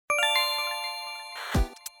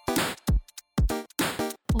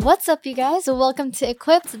What's up, you guys? Welcome to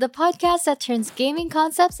Equipped, the podcast that turns gaming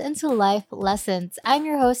concepts into life lessons. I'm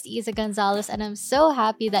your host, Isa Gonzalez, and I'm so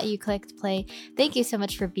happy that you clicked play. Thank you so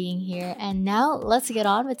much for being here. And now, let's get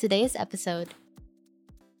on with today's episode.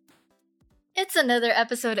 It's another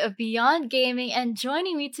episode of Beyond Gaming, and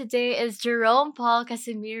joining me today is Jerome Paul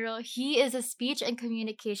Casimiro. He is a speech and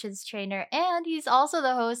communications trainer, and he's also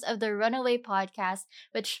the host of the Runaway podcast,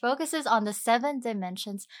 which focuses on the 7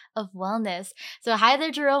 dimensions of wellness. So, hi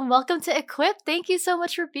there, Jerome. Welcome to Equip. Thank you so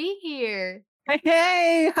much for being here.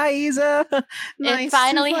 Hey, hi Isa. Nice It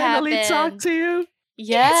finally to finally happened. talk to you.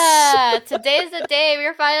 Yeah, today's the day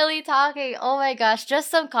we're finally talking. Oh my gosh,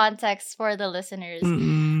 just some context for the listeners.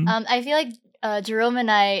 I feel like Jerome and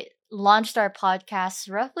I launched our podcast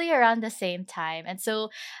roughly around the same time. And so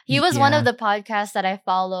he was one of the podcasts that I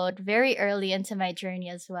followed very early into my journey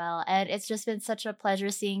as well. And it's just been such a pleasure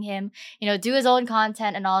seeing him, do his own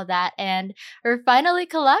content and all that. And we're finally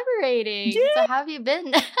collaborating. Yeah. So how have you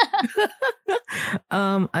been?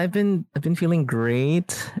 I've been feeling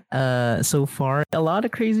great so far. A lot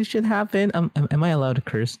of crazy shit happened. Am I allowed to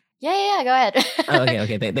curse? Yeah, go ahead. Oh,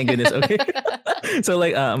 okay. Thank goodness. Okay. So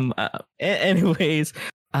like anyways,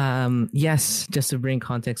 yes, just to bring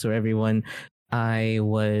context for everyone, I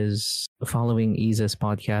was following Isa's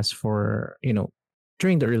podcast for,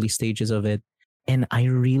 during the early stages of it. And I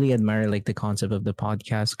really admire like the concept of the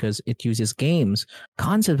podcast because it uses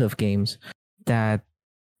concept of games that,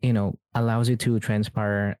 allows you to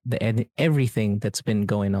transpire everything that's been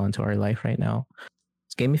going on to our life right now.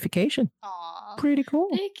 It's gamification. Aw. Pretty cool.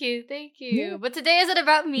 Thank you. Yeah. But today isn't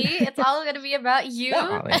about me. It's all going to be about you.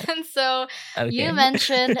 Oh, yeah. And so you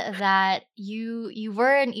mentioned that you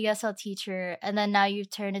were an ESL teacher, and then now you've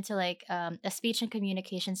turned into like a speech and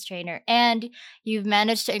communications trainer, and you've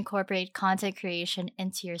managed to incorporate content creation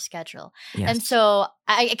into your schedule. Yes. And so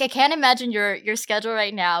I can't imagine your schedule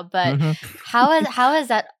right now, but how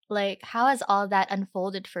has all that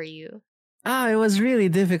unfolded for you? It was really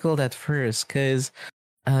difficult at first because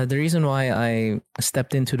the reason why I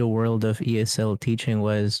stepped into the world of ESL teaching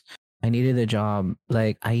was I needed a job.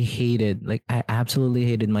 I absolutely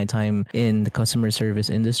hated my time in the customer service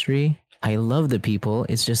industry. I love the people.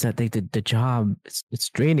 It's just that the job, it's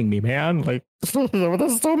draining me, man. Like,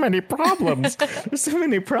 there's so many problems. There's so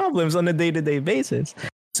many problems on a day-to-day basis.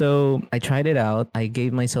 So I tried it out. I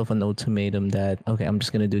gave myself an ultimatum that, okay, I'm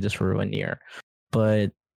just going to do this for 1 year.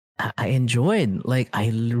 But I enjoyed,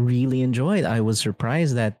 I really enjoyed. I was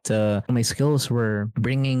surprised that my skills were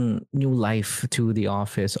bringing new life to the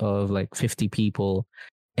office of 50 people.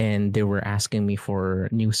 And they were asking me for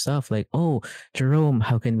new stuff like, oh, Jerome,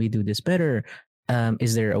 how can we do this better?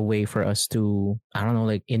 Is there a way for us to, I don't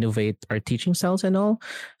know, innovate our teaching styles and all?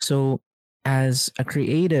 So as a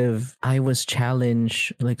creative, I was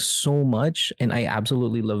challenged so much, and I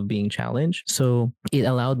absolutely love being challenged. So it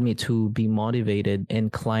allowed me to be motivated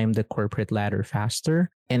and climb the corporate ladder faster.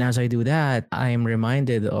 And as I do that, I'm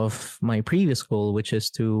reminded of my previous goal, which is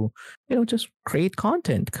to, just create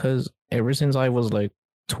content. Because ever since I was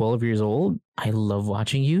 12 years old, I love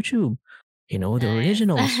watching YouTube. The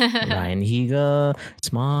originals. Ryan Higa,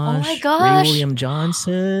 Smosh, Oh my gosh. Ray William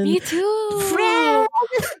Johnson. Me too. Fred!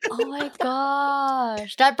 Oh my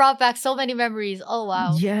gosh. That brought back so many memories. Oh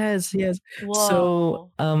wow. Yes. Whoa.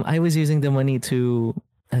 So I was using the money to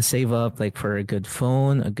save up for a good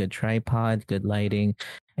phone, a good tripod, good lighting,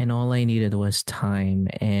 and all I needed was time.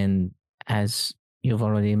 And as you've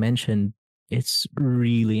already mentioned, it's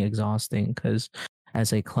really exhausting because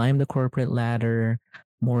as I climbed the corporate ladder,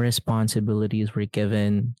 more responsibilities were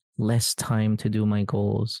given, less time to do my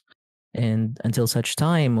goals. And until such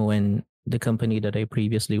time when the company that I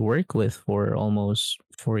previously worked with for almost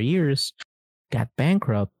 4 years got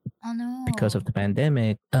bankrupt because of the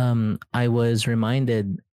pandemic, I was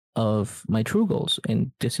reminded of my true goals,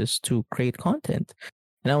 and this is to create content.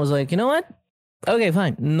 And I was like, you know what? Okay,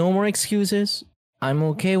 fine. No more excuses. I'm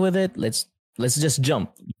okay with it. Let's just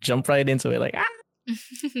jump right into it.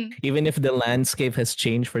 Even if the landscape has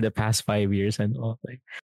changed for the past 5 years and all,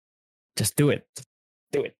 just do it.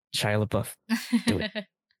 Shia LaBeouf. Do it.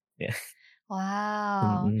 Yeah.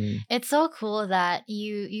 Wow. It's so cool that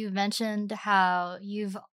you mentioned how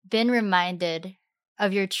you've been reminded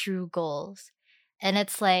of your true goals. And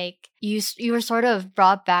it's like you were sort of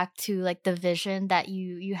brought back to the vision that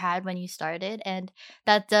you had when you started. And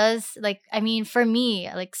that does for me,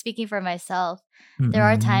 speaking for myself, there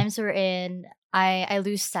are times wherein I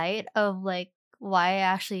lose sight of why I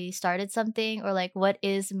actually started something, or what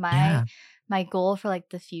is my goal for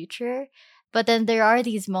the future. But then there are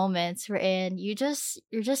these moments wherein you're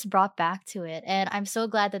just brought back to it, and I'm so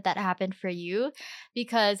glad that that happened for you,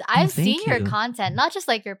 because Oh, I've seen thank your you. content, not just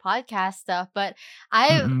like your podcast stuff, but I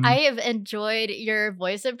Mm-mm. have enjoyed your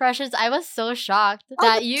voice impressions. I was so shocked Oh,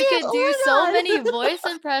 that you dude! could do Oh so my many god! voice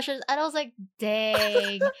impressions, and I was like,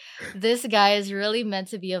 dang, this guy is really meant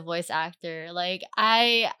to be a voice actor. Like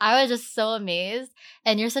I was just so amazed,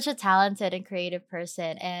 and you're such a talented and creative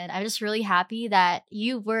person, and I'm just really happy that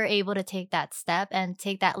you were able to take that step and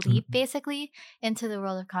take that leap Mm, basically into the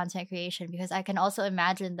world of content creation, because I can also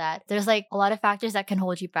imagine that there's like a lot of factors that can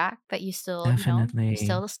hold you back, but you still, you definitely.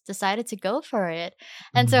 still decided to go for it.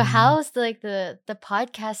 And so Mhm. how's the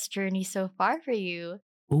podcast journey so far for you?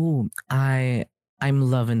 Ooh,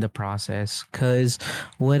 I'm loving the process because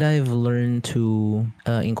what I've learned to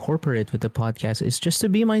incorporate with the podcast is just to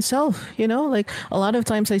be myself. Like a lot of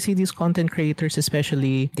times I see these content creators,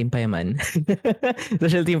 especially Team Payaman,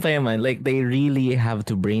 especially Team Payaman, like they really have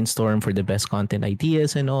to brainstorm for the best content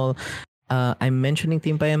ideas and all. I'm mentioning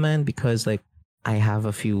Team Payaman because like I have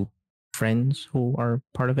a few friends who are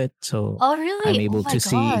part of it, so Oh I'm really? Oh able my to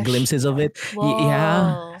see gosh. glimpses of it.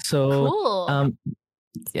 Yeah, Whoa. so Cool. um,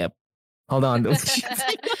 yep. Hold on. All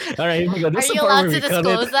right, here we go. Are This is the you part allowed where to we cut it.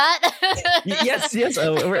 disclose that? Yes, yes.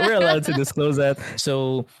 We're allowed to disclose that.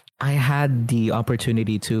 So I had the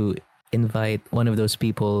opportunity to invite one of those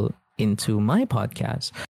people into my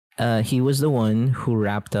podcast. He was the one who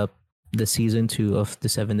wrapped up the season 2 of the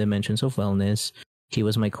Seven Dimensions of Wellness. He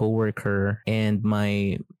was my coworker and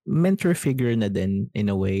my mentor figure na din, in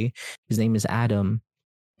a way. His name is Adam,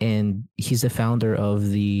 and he's the founder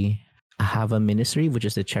of the Ahava Ministry, which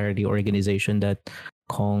is the charity organization that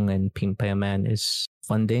Kong and Pimpayaman is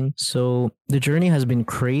funding. So the journey has been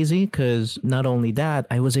crazy because not only that,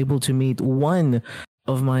 I was able to meet one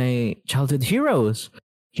of my childhood heroes.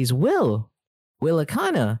 He's Will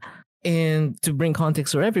Akana. And to bring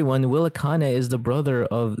context for everyone, Will Akana is the brother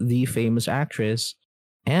of the famous actress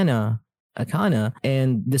Anna Akana,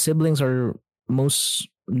 and the siblings are most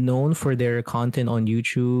known for their content on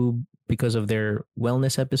YouTube because of their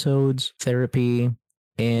wellness episodes, therapy,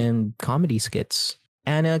 and comedy skits.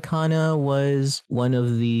 Anna Akana was one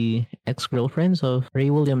of the ex-girlfriends of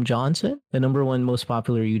Ray William Johnson, the number one most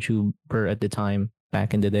popular YouTuber at the time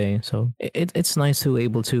back in the day. So it's nice to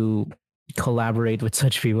able to collaborate with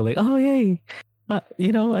such people. Like, oh yay,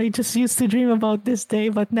 I just used to dream about this day,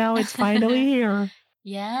 but now it's finally here.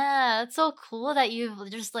 Yeah, it's so cool that you've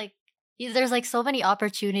just like there's like so many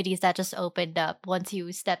opportunities that just opened up once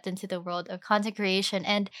you stepped into the world of content creation.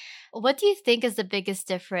 And what do you think is the biggest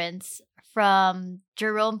difference from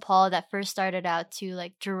Jerome Paul that first started out to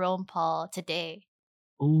like Jerome Paul today?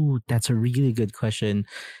 Oh, that's a really good question.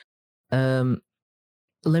 Um,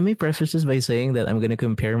 Let me preface this by saying that I'm gonna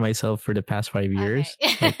compare myself for the past 5 years,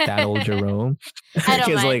 Okay. like that old Jerome, I don't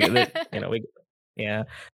because mind. like yeah.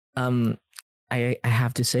 Um, I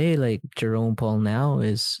have to say like Jerome Paul now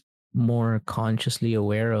is more consciously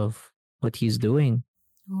aware of what he's doing.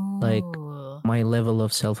 Like Ooh, my level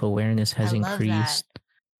of self awareness I has love that. increased,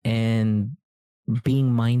 and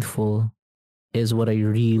being mindful is what I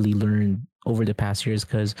really learned over the past years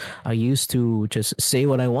because I used to just say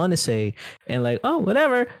what I want to say and like, oh,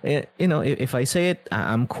 whatever. If I say it,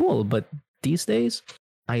 I'm cool. But these days,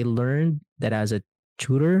 I learned that as a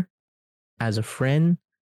tutor, as a friend,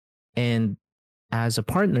 and as a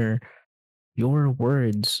partner, your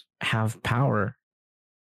words have power.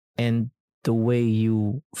 And the way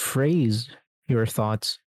you phrase your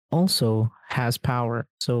thoughts also has power.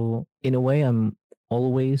 So, in a way, I'm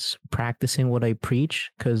always practicing what I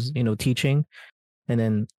preach because, teaching, and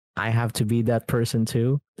then I have to be that person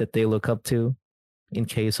too that they look up to in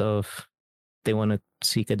case of they want to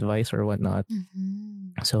seek advice or whatnot. Hmm.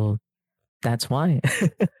 So, that's why.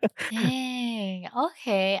 Dang.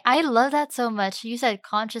 Okay. I love that so much. You said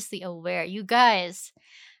consciously aware. You guys,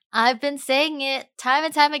 I've been saying it time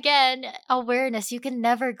and time again. Awareness. You can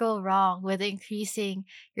never go wrong with increasing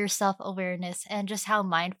your self awareness and just how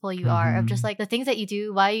mindful you are of just Mhm. like the things that you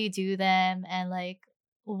do, why you do them, and like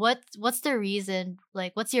what's the reason?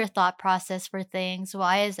 Like what's your thought process for things?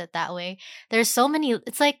 Why is it that way? There's so many,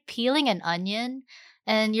 it's like peeling an onion,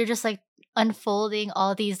 and you're just like unfolding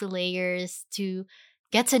all these layers to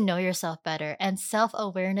get to know yourself better. And self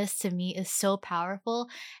awareness to me is so powerful,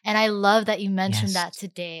 and I love that you mentioned Yes. that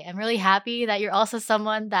today. I'm really happy that you're also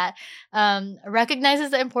someone that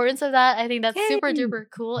recognizes the importance of that. I think that's super Yay! duper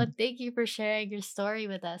cool. And thank you for sharing your story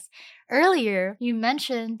with us. Earlier, you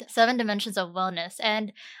mentioned Seven Dimensions of Wellness,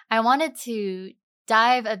 and I wanted to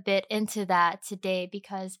dive a bit into that today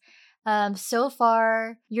because So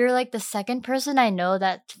far, you're like the second person I know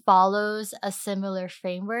that follows a similar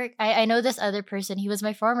framework. I know this other person, he was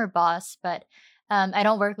my former boss, but I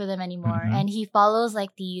don't work with him anymore. Mm-hmm. And he follows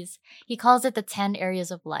like he calls it the 10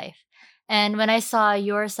 areas of life. And when I saw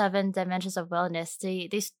your 7 dimensions of wellness,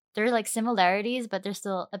 they're like similarities, but they're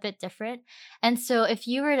still a bit different. And so if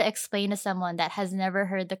you were to explain to someone that has never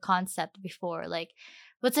heard the concept before, like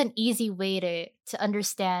what's an easy way to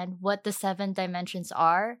understand what the 7 dimensions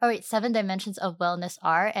are? Or wait, 7 dimensions of wellness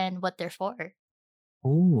are and what they're for?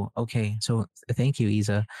 Oh, okay. So thank you,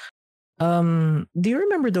 Isa. Do you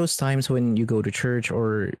remember those times when you go to church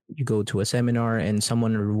or you go to a seminar and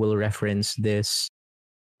someone will reference this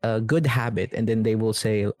good habit, and then they will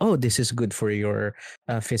say, "Oh, this is good for your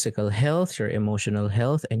physical health, your emotional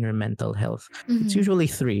health, and your mental health." It's Hmm. usually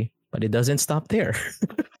three, but it doesn't stop there.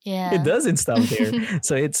 It Yeah. doesn't stop there.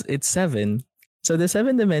 So it's seven. So the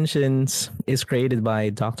 7 dimensions is created by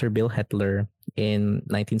Dr. Bill Hetler in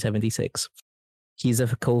 1976. He's a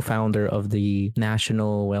co-founder of the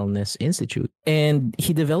National Wellness Institute, and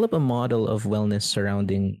he developed a model of wellness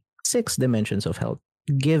surrounding 6 dimensions of health,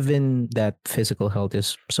 given that physical health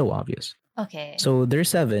is so obvious. Okay. So there's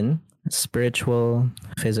seven: spiritual,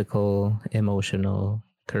 physical, emotional,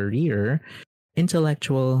 career,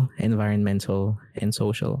 intellectual, environmental, and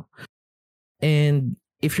social. And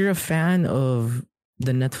if you're a fan of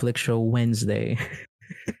the Netflix show Wednesday,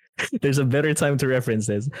 there's a better time to reference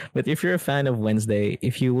this. But if you're a fan of Wednesday,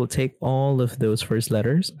 if you will take all of those first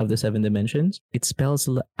letters of the 7 dimensions, it spells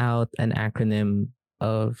out an acronym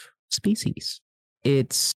of species.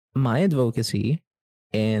 It's my advocacy,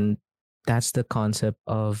 and that's the concept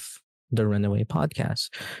of the Runaway podcast.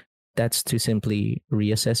 That's to simply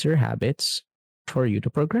reassess your habits for you to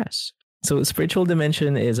progress. So, spiritual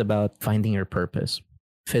dimension is about finding your purpose.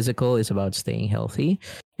 Physical is about staying healthy.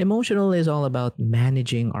 Emotional is all about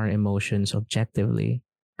managing our emotions objectively.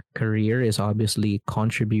 Career is obviously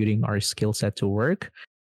contributing our skill set to work.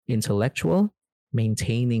 Intellectual,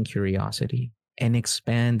 maintaining curiosity and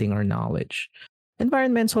expanding our knowledge.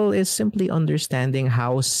 Environmental is simply understanding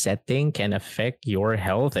how setting can affect your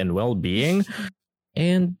health and well being.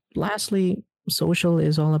 And lastly, social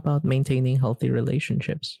is all about maintaining healthy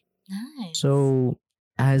relationships. Nice. So,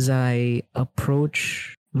 as I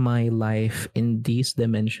approach my life in these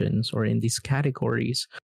dimensions or in these categories,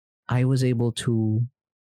 I was able to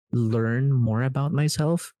learn more about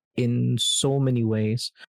myself in so many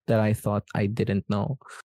ways that I thought I didn't know.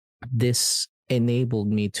 This enabled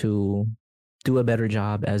me to do a better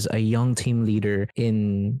job as a young team leader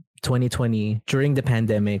in 2020 during the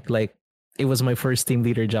pandemic. Like, it was my first team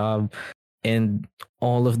leader job, and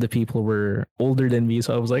all of the people were older than me.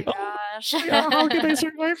 So I Oh was my like, oh, gosh. how can I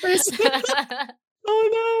survive this?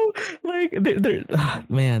 Oh no! Like,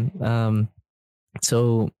 man.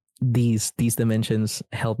 So these dimensions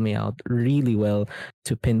help me out really well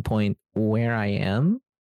to pinpoint where I am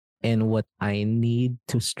and what I need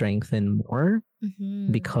to strengthen more,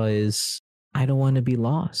 Hmm. because I don't want to be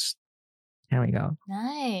lost. There we go.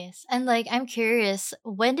 Nice. And like, I'm curious,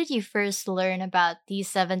 when did you first learn about these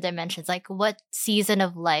 7 dimensions? Like, what season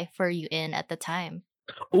of life were you in at the time?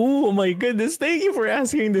 Oh my goodness! Thank you for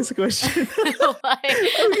asking this question. Why?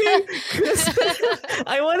 Okay, because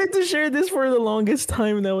I wanted to share this for the longest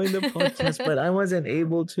time now in the podcast, but I wasn't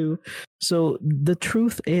able to. So the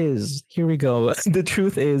truth is, here we go. The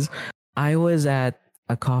truth is, I was at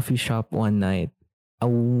a coffee shop one night, a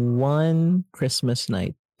one Christmas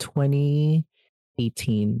night,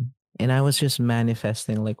 2018, and I was just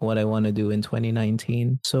manifesting like what I want to do in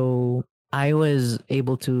 2019. So I was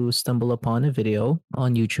able to stumble upon a video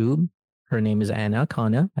on YouTube. Her name is Anna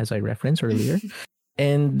Kana, as I referenced earlier.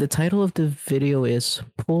 And the title of the video is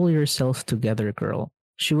Pull Yourself Together, Girl.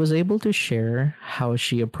 She was able to share how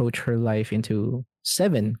she approached her life into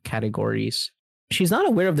 7 categories. She's not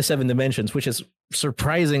aware of the 7 dimensions, which is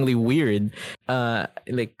surprisingly weird.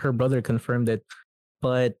 Like, her brother confirmed it,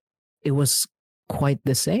 but it was quite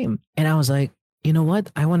the same. And I was like, you know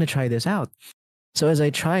what? I want to try this out. So as I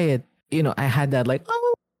try it, I had that like,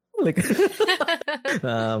 oh, like yeah,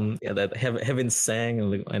 that heaven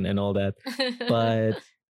sang and all that. But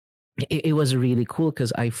it was really cool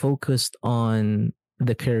because I focused on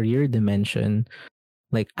the career dimension.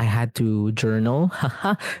 Like, I had to journal.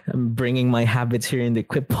 I'm bringing my habits here in the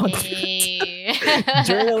Quip podcast. Hey.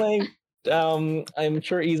 Journaling. I'm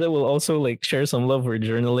sure Isa will also like share some love for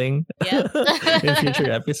journaling Yep. in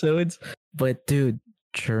future episodes. But dude,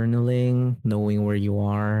 journaling, knowing where you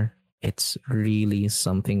are, it's really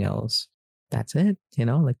something else. That's it.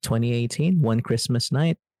 Like 2018, one Christmas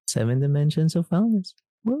night, 7 dimensions of wellness.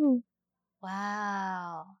 Woo.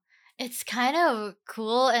 Wow. It's kind of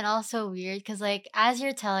cool and also weird because, like, as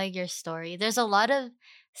you're telling your story, there's a lot of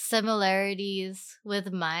similarities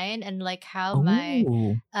with mine and like how my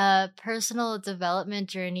Oh. personal development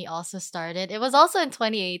journey also started. It was also in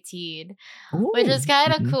 2018, which Oh. is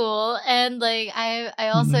kind of Mhm, cool. And like I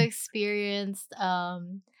also mhm. experienced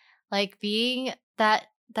like being that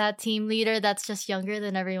team leader that's just younger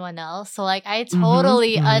than everyone else. So like I Mhm,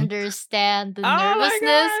 totally mhm. understand the Oh my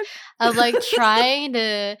nervousness god! of like trying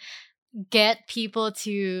to get people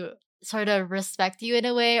to sort of respect you in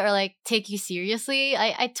a way or like take you seriously.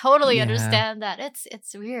 I totally Yeah, understand that.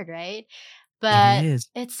 It's weird, right? it But is.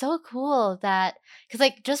 it's so cool that cuz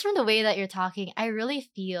like just from the way that you're talking, I really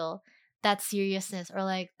feel that seriousness or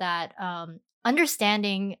like that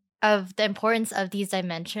understanding of the importance of these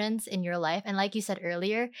dimensions in your life, and like you said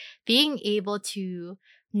earlier, being able to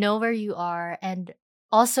know where you are and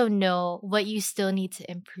also know what you still need to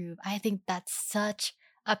improve. I think that's such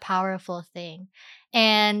a powerful thing.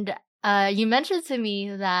 And you mentioned to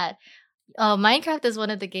me that Minecraft is one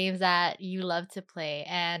of the games that you love to play.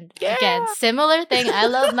 And again, Yeah! similar thing. I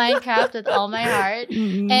love Minecraft with all my heart.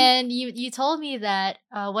 Mhm. And you told me that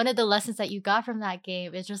one of the lessons that you got from that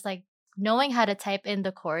game is just like knowing how to type in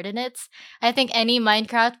the coordinates. I think any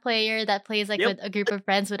Minecraft player that plays like Yep. with a group of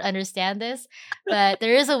friends would understand this, but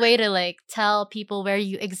there is a way to like tell people where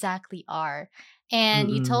you exactly are.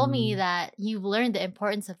 And you told me Mm. that you've learned the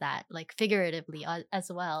importance of that, like figuratively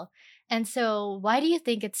as well. And so, why do you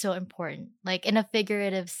think it's so important, like in a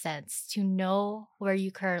figurative sense, to know where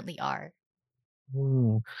you currently are?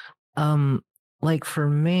 Ooh. Um, like for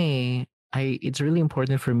me, it's really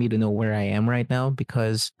important for me to know where I am right now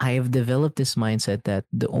because I have developed this mindset that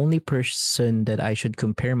the only person that I should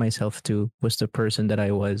compare myself to was the person that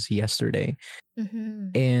I was yesterday. Mm-hmm.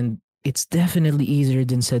 And it's definitely easier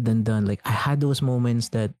than said than done. Like I had those moments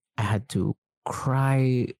that I had to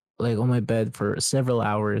cry like on my bed for several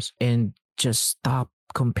hours and just stop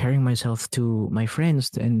comparing myself to my friends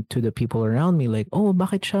and to the people around me. Like, oh,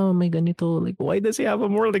 bakit siya may ganito? Like, why does he have a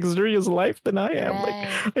more luxurious life than I am? Like,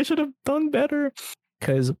 Right. I should have done better.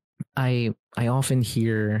 Because I often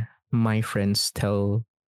hear my friends tell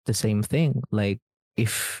the same thing. Like,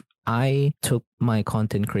 if I took my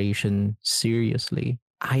content creation seriously,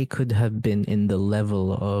 I could have been in the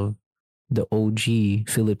level of the OG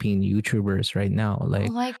Philippine YouTubers right now, Oh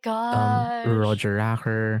like my gosh. Roger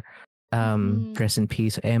Racker, Mm-hmm. rest in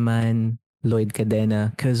peace, Eman, Lloyd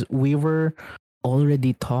Cadena, because we were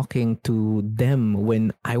already talking to them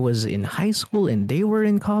when I was in high school and they were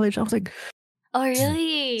in college. I was like, Oh, so,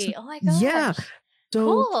 really? Oh my yeah. gosh. So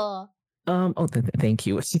Cool. thank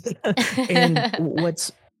you. And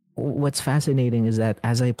what's fascinating is that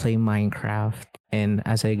as I play Minecraft and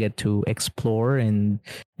as I get to explore and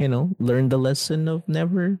learn the lesson of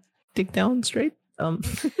never dig down straight. My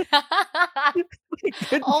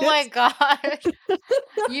Oh my goodness. gosh.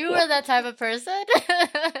 You were that type of person?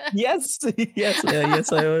 Yes, yes,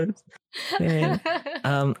 I was. And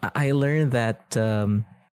I learned that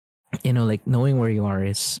like knowing where you are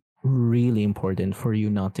is really important for you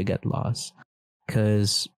not to get lost.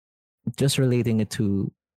 Because just relating it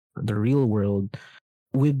to the real world,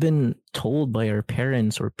 we've been told by our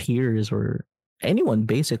parents or peers or anyone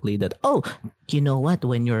basically that, oh, you know what,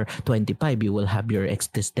 when you're 25 you will have your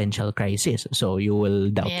existential crisis, so you will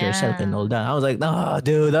doubt yourself and all Yeah. that. I was like, no,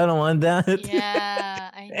 dude, I don't want that. Yeah,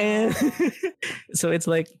 I And know. so it's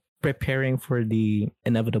like preparing for the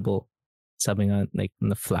inevitable, something on like in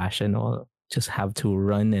the flash and all, just have to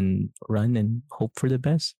run and hope for the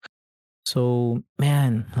best. So,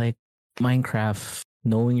 man, like Minecraft,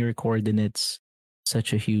 knowing your coordinates,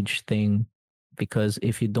 such a huge thing because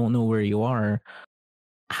if you don't know where you are,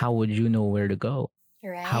 how would you know where to go?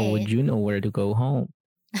 How would Right. you know where to go home?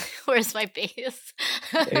 Where's my base?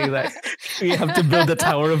 Exactly. You have to build a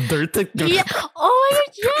tower of dirt. Yeah. Oh my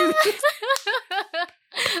god, yeah.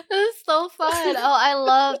 This is so fun. Oh, I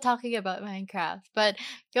love talking about Minecraft. But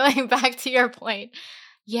going back to your point,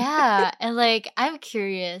 yeah, and like I'm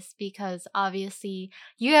curious because obviously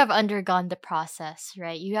you have undergone the process,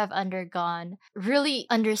 right? You have undergone really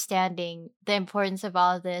understanding the importance of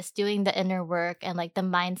all this, doing the inner work and like the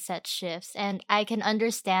mindset shifts. And I can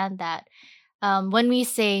understand that when we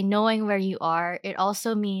say knowing where you are, it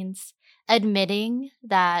also means admitting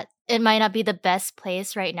that it might not be the best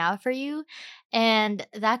place right now for you. And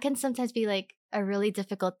that can sometimes be like a really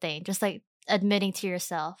difficult thing, just like admitting to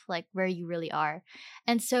yourself, like where you really are.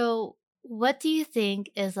 And so, what do you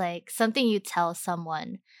think is like something you tell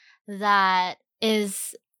someone that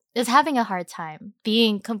is having a hard time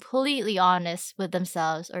being completely honest with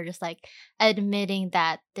themselves or just like admitting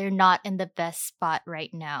that they're not in the best spot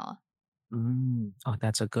right now? Oh,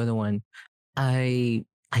 that's a good one.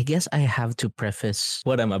 I guess I have to preface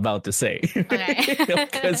what I'm about to say. Okay.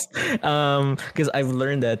 Because I've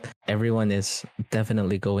learned that everyone is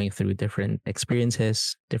definitely going through different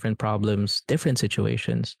experiences, different problems, different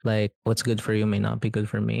situations. Like what's good for you may not be good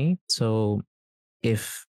for me. So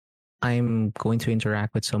if I'm going to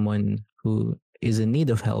interact with someone who is in need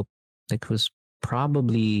of help, like who's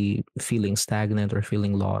probably feeling stagnant or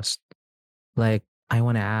feeling lost, like I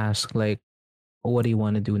want to ask, like, what do you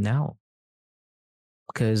want to do now?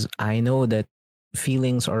 Because I know that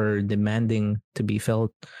feelings are demanding to be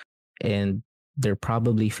felt, and they're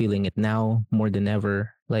probably feeling it now more than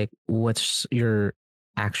ever. Like, what's your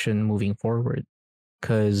action moving forward?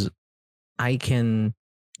 Because I can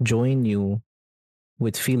join you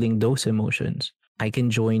with feeling those emotions. I can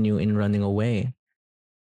join you in running away.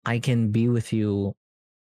 I can be with you,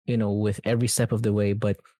 with every step of the way,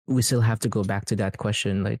 but we still have to go back to that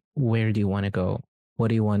question, like, where do you want to go? What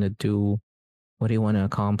do you want to do? What do you want to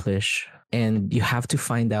accomplish? And you have to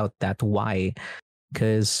find out that why.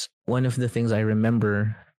 Because one of the things I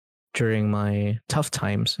remember during my tough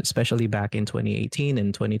times, especially back in 2018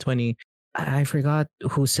 and 2020, I forgot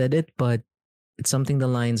who said it, but it's something the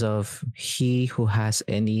lines of he who has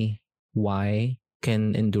any why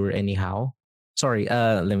can endure anyhow. Sorry,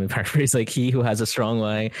 let me paraphrase, like he who has a strong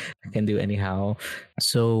why can do anyhow.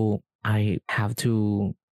 So I have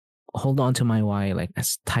to hold on to my why like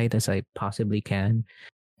as tight as I possibly can,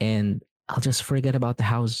 and I'll just forget about the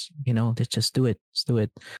house. Just do it. Just do it.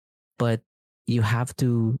 But you have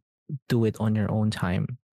to do it on your own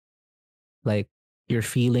time. Like your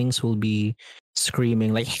feelings will be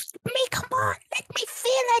screaming like, me, come on, let me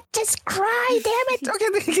feel it. Just cry, damn it.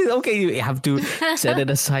 Okay, okay, you have to set it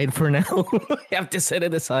aside for now. You have to set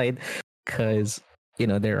it aside because,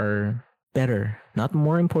 there are better, not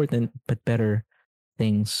more important, but better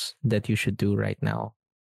things that you should do right now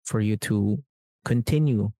for you to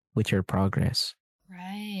continue with your progress.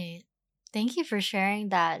 Right. Thank you for sharing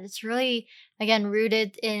that. It's really, again,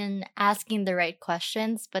 rooted in asking the right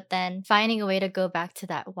questions, but then finding a way to go back to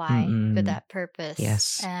that why, to Mm-mm. that purpose,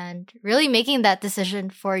 Yes. and really making that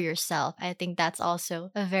decision for yourself. I think that's also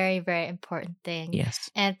a very, very important thing. Yes.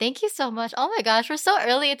 And thank you so much. Oh my gosh, we're so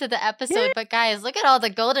early into the episode, but guys, look at all the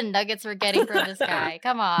golden nuggets we're getting from this guy.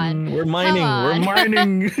 Come on. We're Come mining. We're on.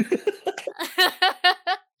 mining.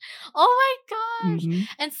 Oh my gosh. Mhm.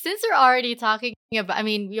 And since we're already talking about, I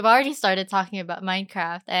mean, we've already started talking about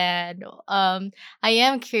Minecraft, and I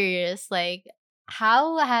am curious, like,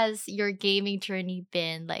 how has your gaming journey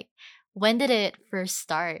been? Like, when did it first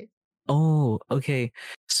start? Oh, okay.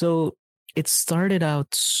 So it started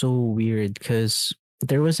out so weird because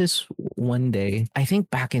there was this one day, I think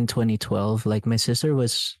back in 2012, like my sister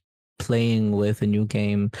was playing with a new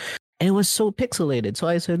game and it was so pixelated. So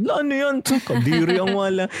I said, "Ano yan? To kadiri ang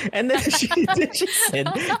wala." And then she said,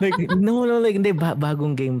 like, no, like, hindi,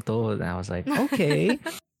 bagong game to. And I was like, okay,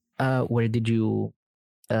 where did you,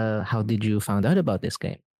 how did you found out about this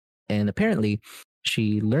game? And apparently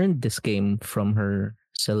she learned this game from her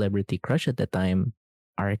celebrity crush at the time,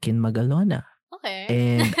 Arkin Magalona. Okay.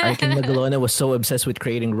 And Arkin Magalona was so obsessed with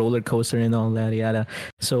creating roller coaster and all that yada.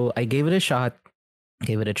 So I gave it a shot,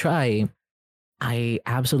 gave it a try. I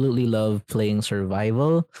absolutely love playing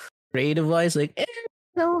survival. Creative wise, like,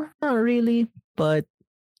 no, not really. But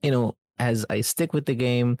as I stick with the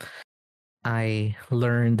game, I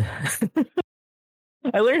learned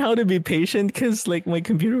I learned how to be patient because like my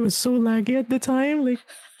computer was so laggy at the time. Like,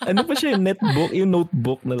 ano pa siya, yung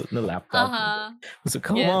notebook na laptop. Uh-huh. So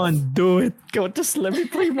come Yes. on, do it. Go, just let me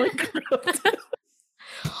play Minecraft.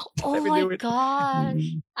 Oh Let me my do it. gosh.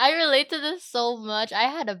 Mhm. I relate to this so much. I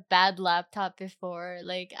had a bad laptop before.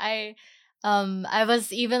 Like I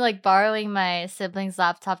was even like borrowing my sibling's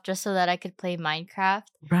laptop just so that I could play Minecraft.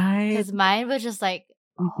 Right. Because mine was just like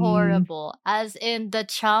Mhm. horrible. As in the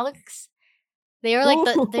chunks, they were like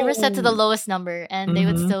they were set to the Oh. lowest number and they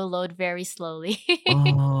would Mhm. still load very slowly.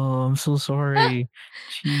 Oh, I'm so sorry.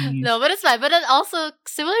 Jeez. No, but it's fine. But then also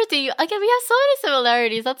similar to you, again, we have so many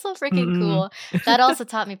similarities. That's so freaking Mm-mm. cool. That also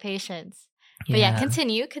taught me patience. But yeah, Yeah.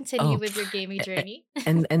 continue Oh, with your gaming journey.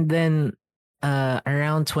 and then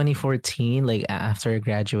around 2014, like after I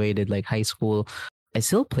graduated like high school, I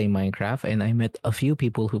still play Minecraft and I met a few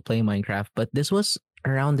people who play Minecraft, but this was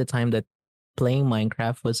around the time that playing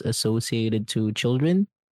Minecraft was associated to children.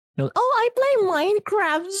 Oh, I play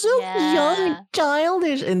Minecraft, so young Yeah. and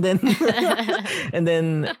childish. And then and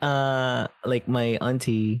then like my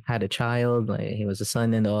auntie had a child, like he was a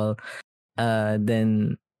son and all.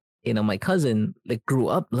 Then my cousin like grew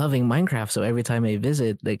up loving Minecraft. So every time I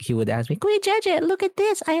visit, like he would ask me, "Wait, Jeje, look at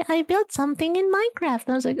this! I built something in Minecraft."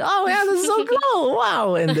 And I was like, "Oh yeah, this is so cool!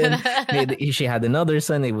 Wow!" And then she had another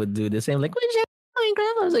son. He would do the same. Like, "Wait, Jeje,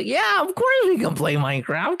 Minecraft?" I was like, "Yeah, of course we can play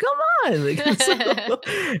Minecraft. Come on!" Like,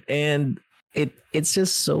 and it's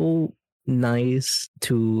just so nice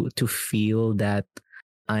to feel that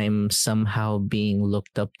I'm somehow being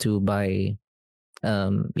looked up to by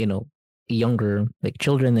you know, younger like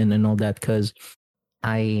children and all that, because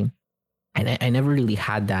I I never really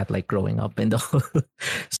had that like growing up and all.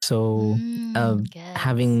 So Yes.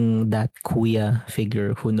 having that kuya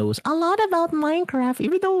figure who knows a lot about Minecraft,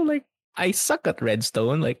 even though like I suck at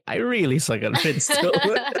redstone, like I really suck at redstone.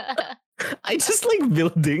 I just like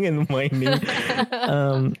building and mining.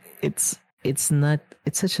 It's not,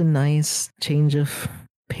 it's such a nice change of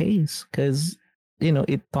pace, because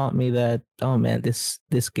it taught me that, oh man, this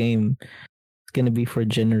game is gonna be for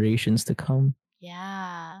generations to come.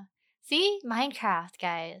 Yeah. See, Minecraft,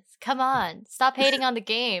 guys. Come on. Stop hating on the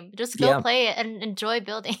game. Just go Yeah. play it and enjoy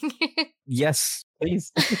building. Yes,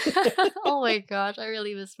 please. Oh my gosh, I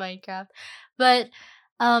really miss Minecraft. But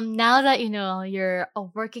now that you're a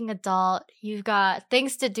working adult, you've got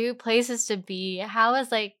things to do, places to be. How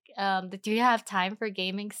is like do you have time for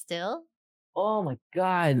gaming still? Oh my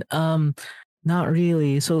god. Not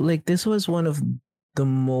really. So like this was one of the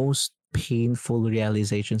most painful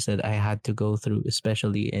realizations that I had to go through,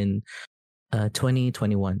 especially in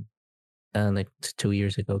 2021, like 2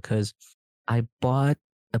 years ago, because I bought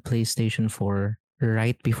a PlayStation 4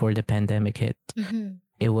 right before the pandemic hit. Mm-hmm.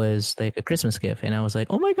 It was like a Christmas gift, and I was like,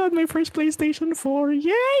 "Oh my god, my first PlayStation 4!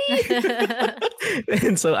 Yay!"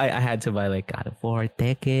 And so I had to buy like God of War,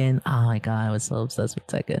 Tekken. Oh my god, I was so obsessed with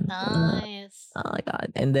Tekken. Nice. Oh my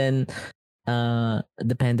god! And then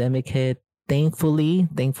the pandemic hit.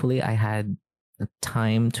 Thankfully, I had the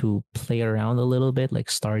time to play around a little bit, like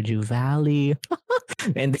Stardew Valley,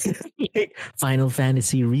 and then, like Final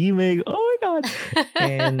Fantasy remake. Oh my god!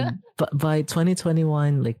 And but by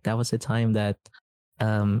 2021, like that was the time that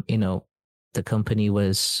the company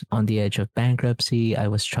was on the edge of bankruptcy. I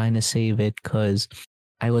was trying to save it because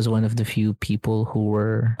I was one of the few people who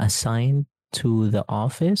were assigned to the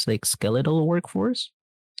office, like skeletal workforce.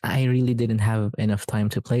 I really didn't have enough time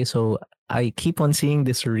to play. So I keep on seeing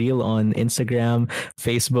this reel on Instagram,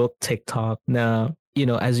 Facebook, TikTok. Now,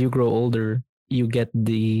 as you grow older, you get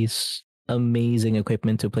these amazing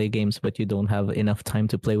equipment to play games, but you don't have enough time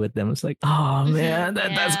to play with them. It's like, oh man,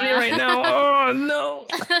 that's me right now. Oh no.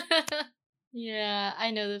 Yeah,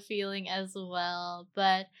 I know the feeling as well,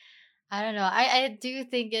 but I don't know. I do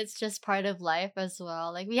think it's just part of life as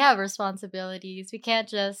well. Like we have responsibilities. We can't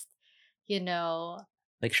just, you know,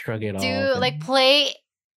 Like shrug it do off like and play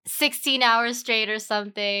 16 hours straight or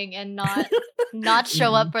something and not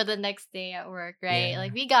show up Mhm. for the next day at work, right? Yeah.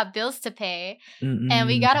 Like we got bills to pay and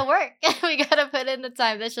we Mm-mm. got to work. We got to put in the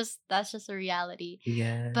time. That's just a reality.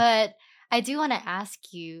 Yes. But I do want to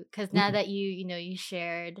ask you, cuz now Mm. that you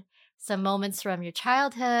shared some moments from your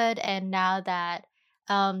childhood, and now that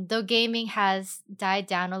though gaming has died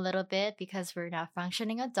down a little bit because we're now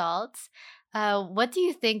functioning adults, what do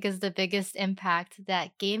you think is the biggest impact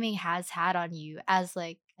that gaming has had on you as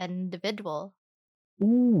like an individual?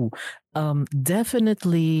 Ooh,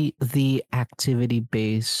 definitely the activity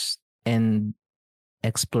based and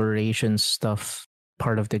exploration stuff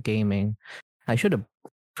part of the gaming. I should have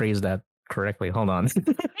phrased that correctly. Hold on.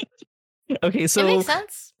 Okay, It makes so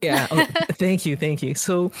sense. yeah, thank you.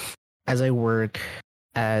 So as I work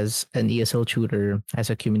as an ESL tutor, as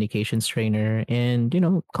a communications trainer, and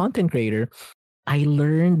content creator, I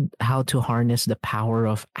learned how to harness the power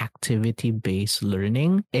of activity based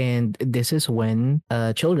learning. And this is when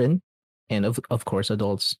children and, of course,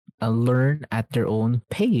 adults learn at their own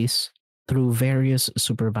pace through various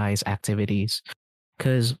supervised activities.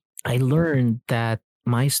 Because I learned that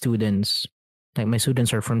my students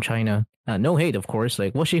are from China. No hate, of course.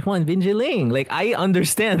 Like, 我喜欢 Binjiling. Like, I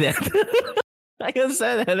understand that. I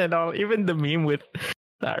understand that at all. Even the meme with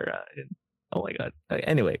Sarah. Oh my god.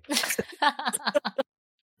 Anyway,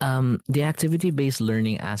 the activity based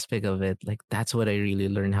learning aspect of it, like that's what I really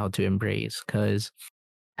learned how to embrace, because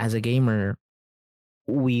as a gamer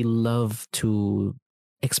we love to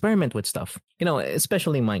experiment with stuff,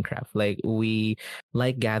 especially Minecraft. Like we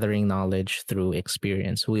like gathering knowledge through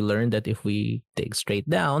experience. We learn that if we dig straight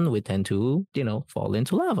down we tend to fall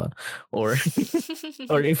into lava, or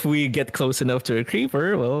or if we get close enough to a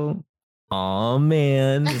creeper, well, oh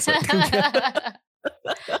man. So,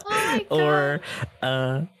 Oh my god. or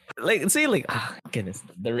like say like goodness,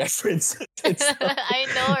 the reference. I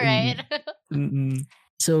know, Mm, right? mm, mm.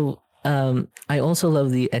 So I also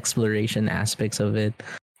love the exploration aspects of it,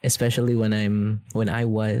 especially when I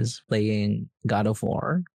was playing God of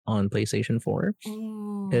War on PlayStation 4,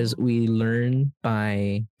 because Ooh. we learn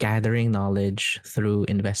by gathering knowledge through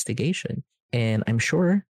investigation. And I'm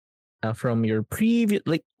sure from your previous,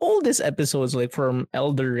 like oldest episodes, like from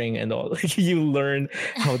Elder Ring and all, like you learn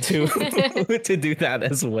how to to do that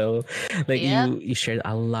as well. Like Yep. you shared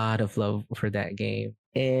a lot of love for that game,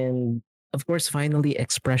 and of course, finally,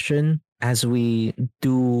 expression as we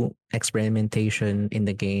do experimentation in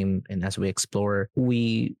the game and as we explore,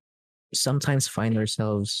 we sometimes find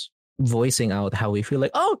ourselves voicing out how we feel,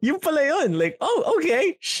 like, oh, you pala yun, like, oh,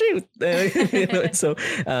 okay, shoot. So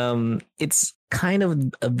it's kind of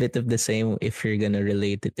a bit of the same if you're gonna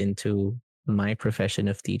relate it into my profession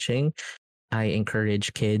of teaching. I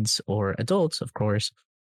encourage kids or adults, of course,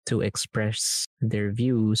 to express their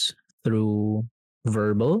views through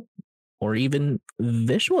verbal or even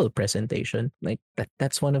visual presentation. Like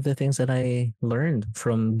that's one of the things that I learned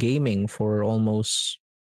from gaming for almost,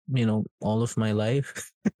 all of my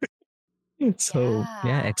life. So yeah,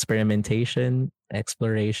 Yeah. experimentation,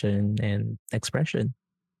 exploration, and expression.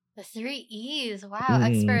 The three E's. Wow. Mm,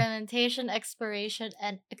 Experimentation, exploration,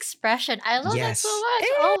 and expression. I love that so yes. much.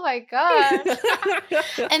 Oh my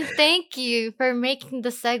gosh. And thank you for making the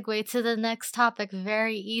segue to the next topic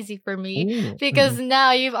very easy for me, Ooh, because mm,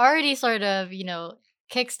 now you've already sort of,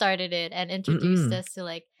 kickstarted it and introduced mm, us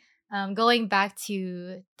to going back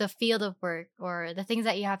to the field of work or the things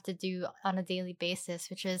that you have to do on a daily basis,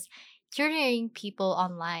 which is tutoring people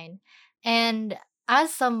online. And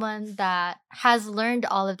as someone that has learned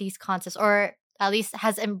all of these concepts, or at least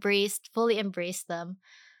has fully embraced them,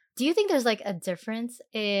 do you think there's like a difference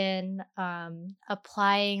in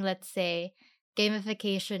applying, let's say,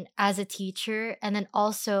 gamification as a teacher and then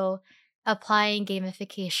also applying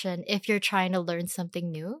gamification if you're trying to learn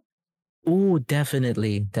something new? Ooh,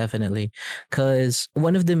 definitely, definitely. Because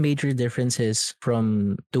one of the major differences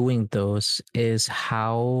from doing those is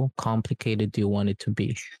how complicated do you want it to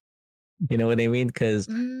be? You know what I mean? Because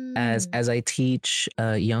as Mm. as I teach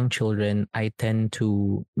young children, I tend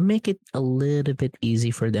to make it a little bit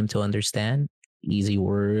easy for them to understand. Easy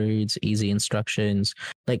words, easy instructions.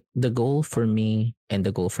 Like the goal for me and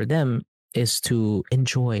the goal for them is to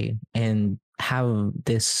enjoy and have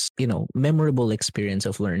this, memorable experience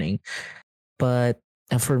of learning. But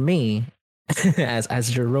for me,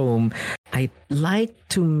 as Jerome, I like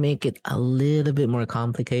to make it a little bit more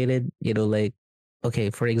complicated. Like,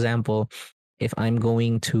 okay, for example, if I'm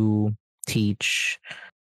going to teach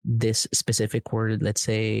this specific word, let's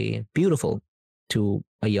say beautiful, to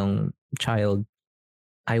a young child,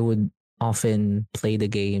 I would often play the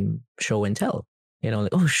game show and tell.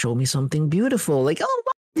 Like, oh, show me something beautiful. Like, oh,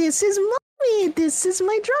 wow, this is mommy. This is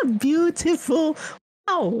my drum. Beautiful.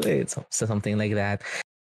 Wow. It's something like that.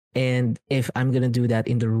 And if I'm going to do that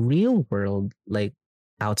in the real world, like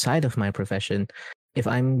outside of my profession, if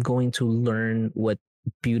I'm going to learn what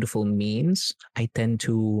beautiful means, I tend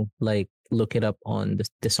to like look it up on the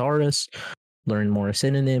thesaurus, learn more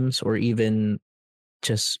synonyms, or even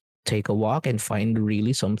just take a walk and find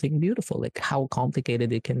really something beautiful, like how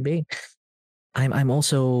complicated it can be. I'm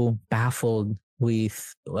also baffled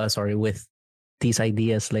with these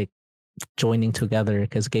ideas, like joining together,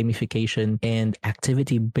 because gamification and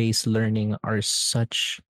activity based learning are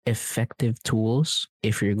such effective tools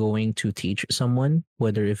if you're going to teach someone,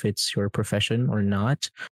 whether if it's your profession or not,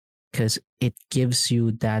 because it gives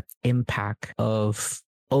you that impact of,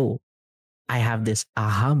 oh, I have this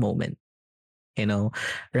aha moment, you know,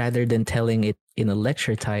 rather than telling it in a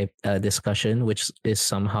lecture type discussion, which is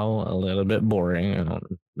somehow a little bit boring.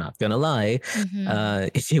 Not gonna lie, Mm-hmm.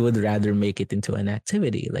 if you would rather make it into an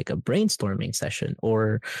activity like a brainstorming session,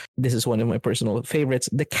 or this is one of my personal favorites,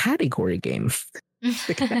 the category game,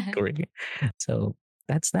 the category game. So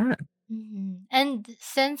that's that. And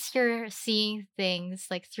since you're seeing things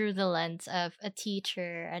like through the lens of a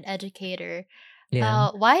teacher, an educator,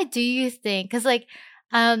 Yeah. why do you think? Because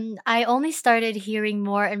I only started hearing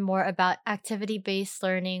more and more about activity-based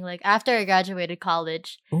learning like after I graduated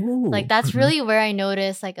college. Like Oh. that's really where I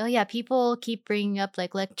noticed like, oh yeah, people keep bringing up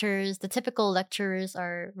like lectures. The typical lectures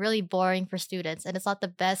are really boring for students, and it's not the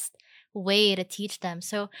best way to teach them.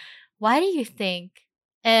 So, why do you think?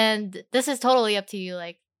 And this is totally up to you,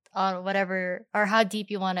 like on whatever or how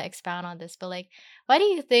deep you want to expound on this. But like, why do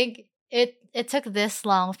you think it took this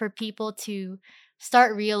long for people to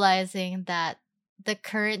start realizing that the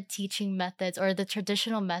current teaching methods or the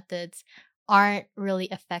traditional methods aren't really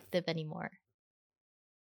effective anymore?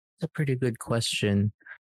 That's a pretty good question.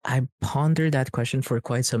 I pondered that question for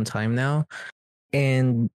quite some time now.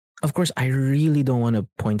 And of course, I really don't want to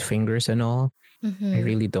point fingers and all. I Mm-hmm.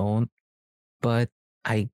 really don't. But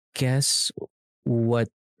I guess what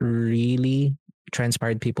really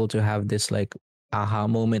transpired people to have this like aha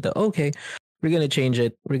moment of, okay, we're going to change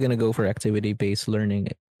it. We're going to go for activity based learning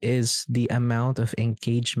is the amount of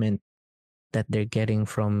engagement that they're getting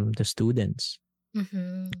from the students.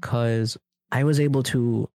 Mm-hmm. Because I was able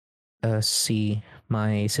to see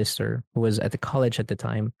my sister, who was at the college at the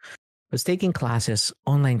time, was taking classes,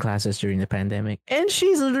 online classes during the pandemic, and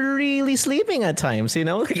she's really sleeping at times.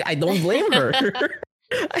 Like, I don't blame her.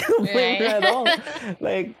 I don't blame her at all. Right.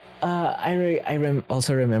 Like,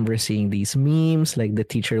 also remember seeing these memes. Like the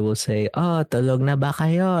teacher will say, "Oh, tulog na ba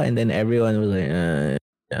kayo?" And then everyone was like,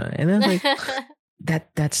 and I was like,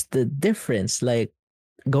 that's the difference. Like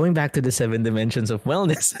going back to the 7 dimensions of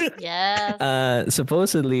wellness. Yes.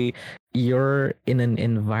 Supposedly you're in an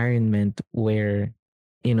environment where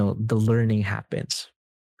the learning happens.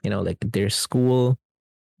 Like there's school,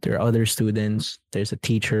 there are other students, there's a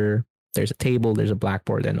teacher, there's a table, there's a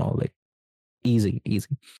blackboard and all, like easy.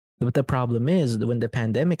 But the problem is that when the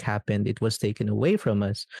pandemic happened, it was taken away from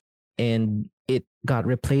us and it got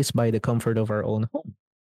replaced by the comfort of our own home.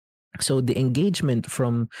 So the engagement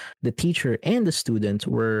from the teacher and the students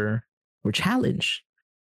were challenged.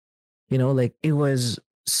 Like it was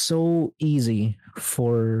so easy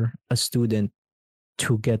for a student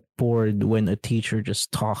to get bored when a teacher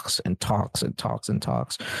just talks and talks and talks and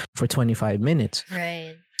talks for 25 minutes.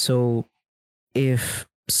 Right. So if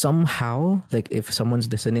somehow, like if someone's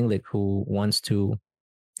listening, like who wants to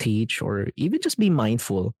teach or even just be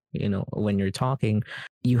mindful, when you're talking,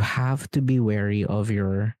 you have to be wary of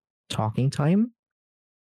your talking time.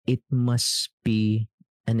 It must be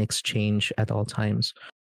an exchange at all times.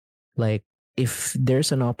 Like if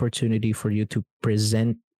there's an opportunity for you to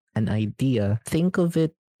present an idea, think of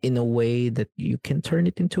it in a way that you can turn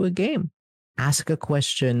it into a game. Ask a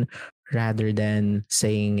question rather than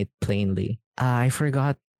saying it plainly. I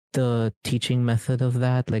forgot the teaching method of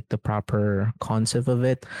that, like the proper concept of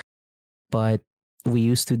it. But we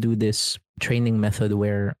used to do this training method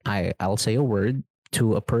where I'll say a word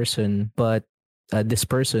to a person, but this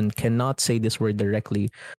person cannot say this word directly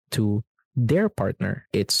to their partner.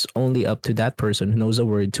 It's only up to that person who knows a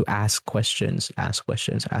word to ask questions,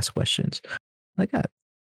 like that.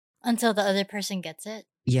 Until the other person gets it.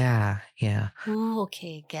 Yeah. Ooh,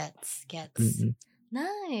 okay, gets. Mm-mm.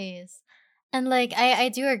 Nice. And like I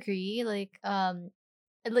do agree, like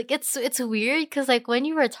it's weird because like when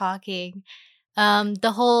you were talking,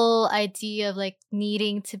 the whole idea of like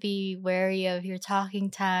needing to be wary of your talking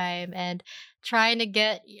time and trying to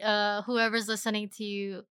get whoever's listening to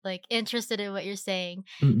you like interested in what you're saying,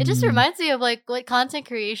 it just Mm-mm. reminds me of like what content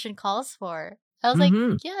creation calls for. I was like,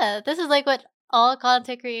 Mm-hmm. yeah, this is like what all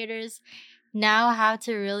content creators now have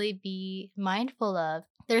to really be mindful of.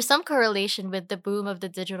 There's some correlation with the boom of the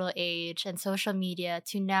digital age and social media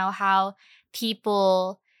to now how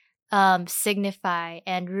people signify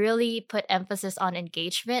and really put emphasis on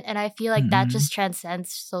engagement. And I feel like that Mm-mm. just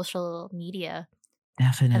transcends social media. And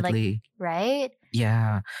like, Definitely. right?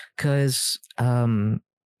 Yeah, because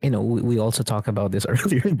we also talk about this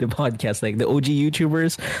earlier in the podcast. Like the OG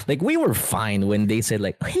YouTubers, like we were fine when they said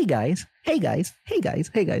like, "Hey guys, hey guys, hey guys,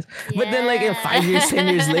 hey guys." But then like 5 years, 10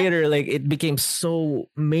 years Yeah. later, like it became so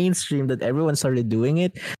mainstream that everyone started doing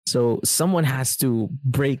it. So someone has to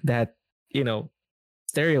break that,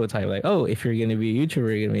 stereotype. Like, oh, if you're gonna be a YouTuber,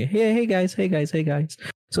 you're gonna be, hey guys, hey guys, hey guys.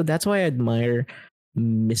 So that's why I admire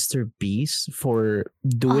Mr. Beast for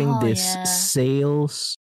doing Oh, this yeah.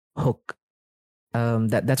 sales hook.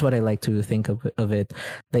 That's what I like to think of it.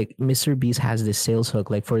 Like Mr. Beast has this sales hook.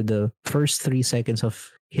 Like for the first 3 seconds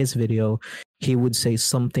of his video, he would say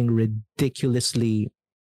something ridiculously,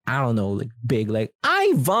 I don't know, like big, like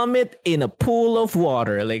I vomit in a pool of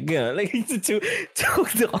water, like like to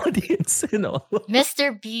the audience,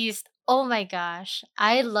 Mr. Beast. Oh my gosh.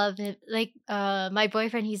 I love him. Like my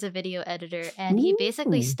boyfriend, he's a video editor and he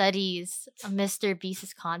basically Ooh. studies Mr.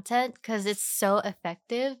 Beast's content cuz it's so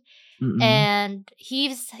effective. Mm-mm. And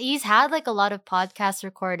he's had like a lot of podcast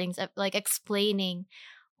recordings of like explaining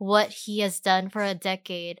what he has done for a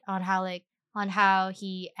decade on how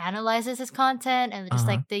he analyzes his content and just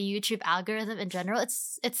Uh-huh. like the YouTube algorithm in general.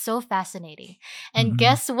 It's so fascinating. And Mm-mm.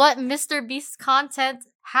 guess what Mr. Beast's content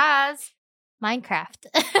has? Minecraft.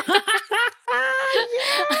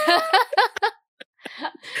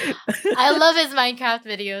 I love his Minecraft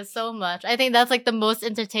videos so much. I think that's like the most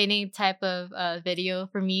entertaining type of video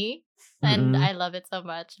for me, and Mm-mm. I love it so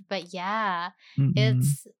much. But yeah, Mm-mm.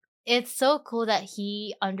 it's so cool that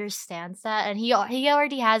he understands that, and he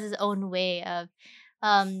already has his own way of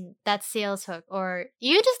that sales hook, or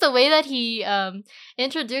even just the way that he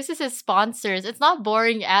introduces his sponsors. It's not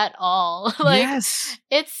boring at all. Like, Yes.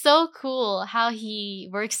 it's so cool how he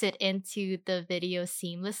works it into the video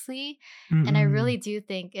seamlessly. And I Mm-mm. really do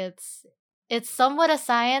think it's somewhat a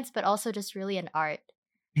science, but also just really an art.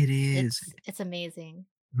 It is. It's amazing.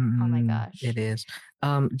 Oh my Mm-mm. It gosh. is.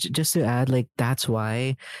 Just to add, like that's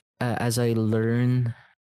why, as I learn,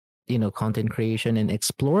 content creation and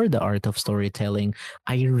explore the art of storytelling,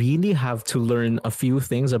 I really have to learn a few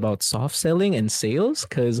things about soft selling and sales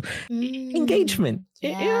because engagement.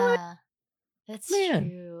 Yeah. That's Man.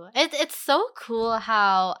 true. It's so cool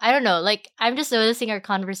how, I don't know, like I'm just noticing our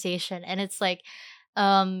conversation and it's like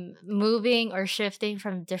moving or shifting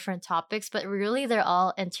from different topics, but really they're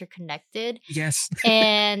all interconnected. Yes.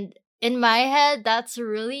 And in my head, that's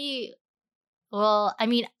really, well, I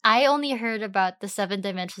mean, I only heard about the 7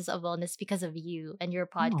 dimensions of wellness because of you and your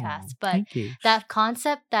Oh, podcast, but thank you. that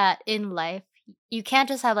concept that in life you can't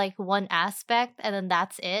just have like one aspect and then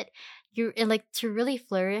that's it. Like to really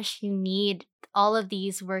flourish, you need all of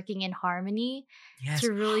these working in harmony Yes.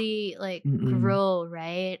 to really like Mm-mm. grow,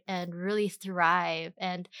 right? And really thrive.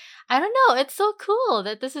 And I don't know, it's so cool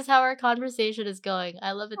that this is how our conversation is going.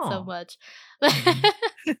 I love it so Oh. much.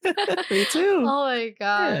 Me too. Oh my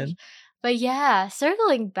gosh. Man. But yeah,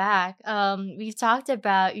 circling back, we've talked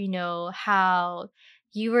about, how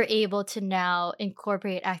you were able to now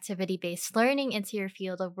incorporate activity-based learning into your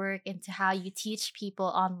field of work, into how you teach people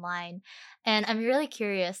online. And I'm really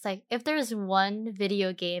curious, like, if there's one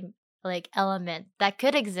video game like element that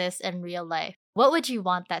could exist in real life, what would you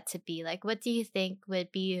want that to be? Like, what do you think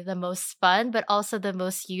would be the most fun, but also the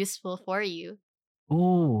most useful for you?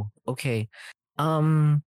 Oh, okay.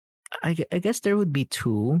 Um, I guess there would be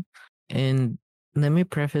two, and let me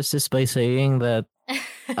preface this by saying that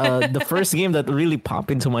the first game that really popped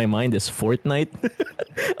into my mind is Fortnite.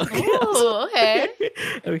 Okay, Oh, okay.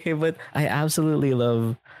 okay, but I absolutely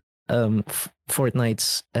love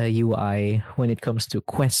Fortnite's UI when it comes to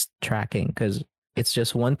quest tracking because it's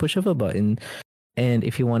just one push of a button. And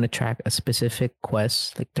if you want to track a specific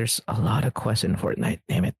quest, like there's a lot of quests in Fortnite,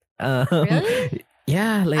 damn it. Really?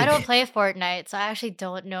 Yeah, I don't like play Fortnite, so I actually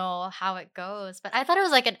don't know how it goes. But I thought it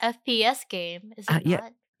was like an FPS game. Is it yeah,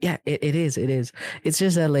 not? yeah, it is. It is. It's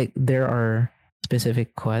just that like there are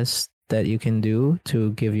specific quests that you can do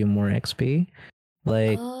to give you more XP.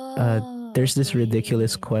 Like Oh, there's this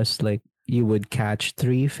ridiculous okay. quest like you would catch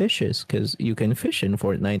 3 fishes because you can fish in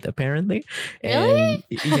Fortnite apparently. Really?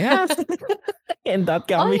 And yeah, and that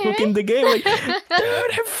got me Okay. hooked in the game. Like,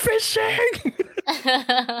 dude, I'm fishing.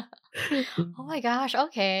 Oh my gosh,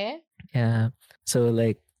 okay. Yeah. So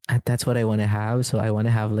like that's what I want to have. So I want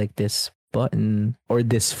to have like this button or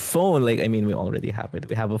this phone. Like I mean, we already have it.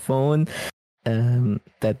 We have a phone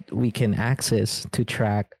that we can access to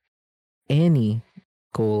track any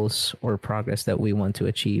goals or progress that we want to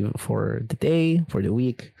achieve for the day, for the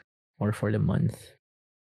week, or for the month.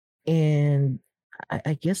 And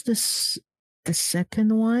I guess the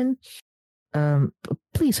second one,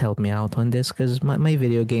 please help me out on this because my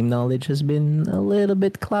video game knowledge has been a little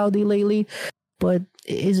bit cloudy lately. But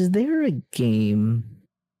is there a game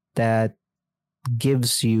that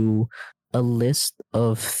gives you a list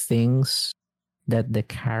of things that the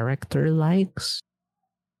character likes?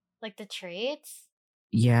 Like the traits?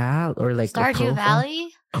 Yeah, or like a Stardew profile.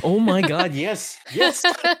 Valley? Oh my god, yes. Yes.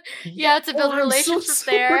 You have to build Oh, I'm so relationships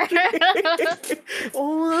there. sorry.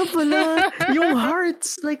 Oh, nga pala. Yung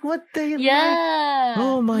hearts, like what they like. Yeah.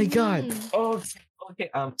 Oh my god. Mhm. Oh,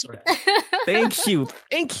 okay. Sorry. Thank you.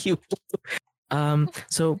 Thank you.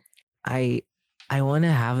 So I want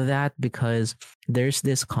to have that because there's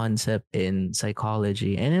this concept in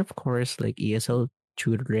psychology and of course like ESL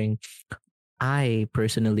tutoring. I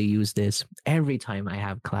personally use this every time I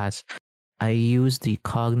have class. I use the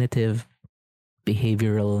cognitive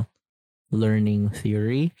behavioral learning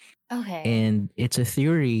theory, Okay. and it's a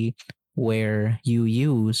theory where you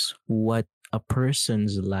use what a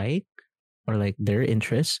person's like or like their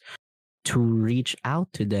interests to reach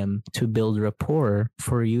out to them to build rapport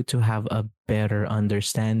for you to have a better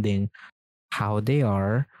understanding how they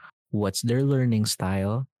are, what's their learning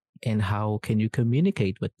style, and how can you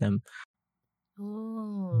communicate with them.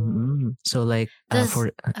 Ooh. So like Does for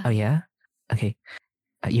oh yeah, okay,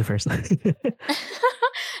 you first.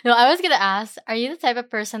 No, I was gonna ask, are you the type of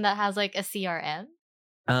person that has like a CRM?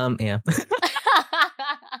 Yeah.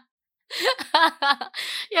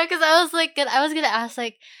 Yeah, because I was gonna ask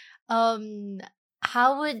like, um,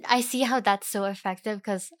 how would I see how that's so effective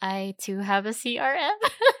because I too have a CRM.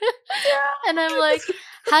 And I'm like,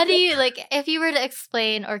 how do you like if you were to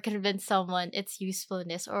explain or convince someone its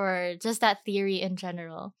usefulness or just that theory in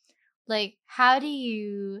general, like how do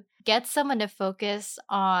you get someone to focus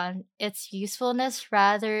on its usefulness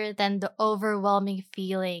rather than the overwhelming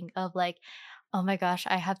feeling of like, oh my gosh,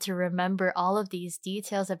 I have to remember all of these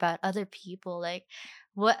details about other people. Like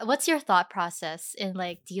what's your thought process in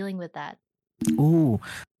like dealing with that? Ooh,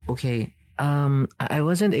 okay. I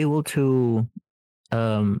wasn't able to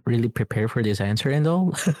really prepare for this answer and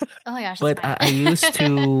all, Oh my gosh, that's but fine. I used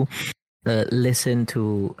to listen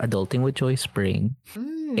to Adulting with Joy Spring,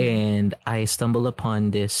 Mm. and I stumbled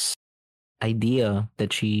upon this idea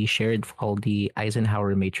that she shared called the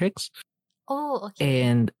Eisenhower Matrix. Oh, okay.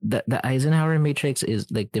 And the Eisenhower matrix is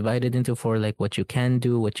like divided into four, like what you can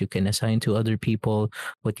do, what you can assign to other people,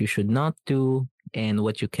 what you should not do, and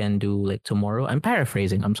what you can do like tomorrow. I'm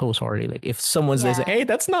paraphrasing. I'm so sorry. Like if someone's listening, Yeah. hey,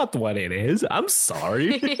 that's not what it is. I'm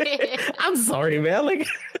sorry. I'm sorry, man. Like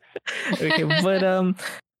okay, but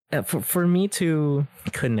for me to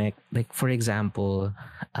connect, like for example,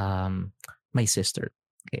 my sister.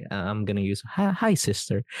 Okay, I'm gonna use hi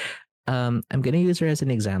sister. I'm gonna use her as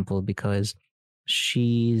an example because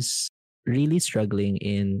she's really struggling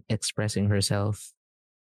in expressing herself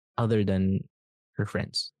other than her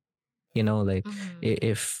friends. You know, like Mhm.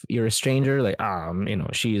 if you're a stranger, like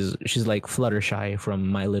she's like Fluttershy from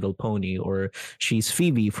My Little Pony, or she's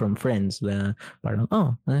Phoebe from Friends. Parang,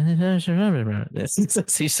 oh,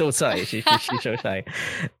 she's so shy. She's so shy.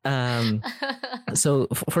 Um, so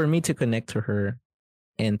for me to connect to her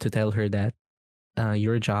and to tell her that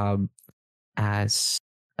your job as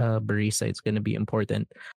a barista is going to be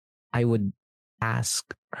important, I would ask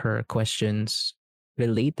her questions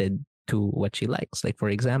related to what she likes. Like, for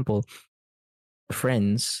example,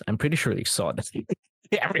 Friends. I'm pretty sure you saw that.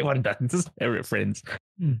 Everyone does. Every Friends.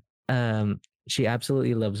 She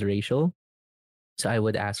absolutely loves Rachel. So I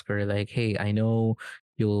would ask her, like, hey, I know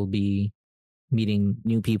you'll be meeting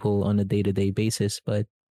new people on a day to day basis, but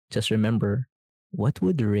just remember, what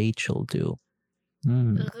would Rachel do?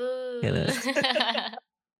 Hmm. You know? Ooh.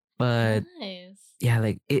 But Nice. yeah,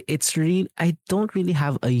 like it's really, I don't really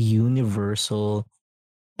have a universal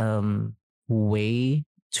um way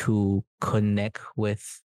to connect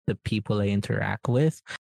with the people I interact with.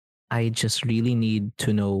 I just really need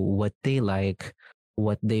to know what they like,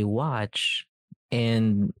 what they watch,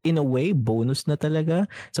 and in a way bonus na talaga.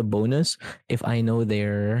 It's a bonus if I know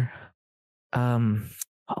their um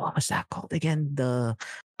what was that called again, the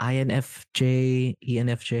INFJ,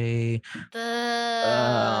 ENFJ, The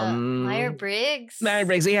Meyer um Nine Briggs.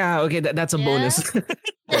 breaks. Yeah, okay, that's a bonus.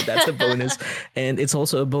 Yeah. That's a bonus. And it's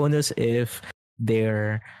also a bonus if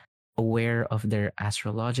they're aware of their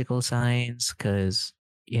astrological signs, because,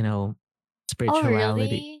 you know, Oh, spirituality.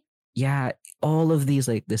 really? Yeah, all of these,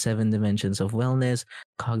 like the seven dimensions of wellness,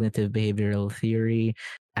 cognitive behavioral theory,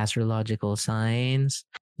 astrological signs,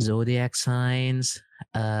 zodiac signs,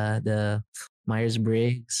 the Myers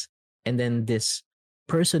Briggs, and then this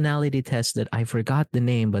personality test that I forgot the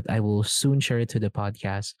name, but I will soon share it to the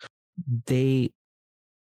podcast. They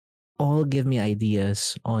all give me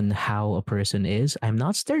ideas on how a person is. I'm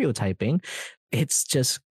not stereotyping. It's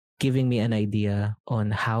just giving me an idea on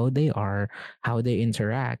how they are, how they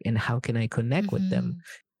interact, and how can I connect with them.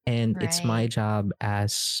 Mm-hmm. And it's my Right. job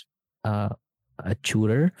as a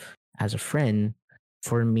tutor, as a friend,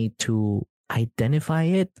 for me to identify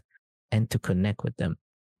it and to connect with them.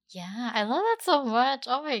 Yeah, I love that so much.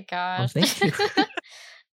 Oh my Oh, gosh. thank you.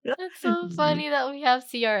 It's so funny that we have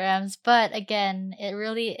CRMs, but again, it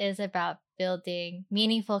really is about building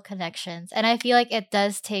meaningful connections. And I feel like it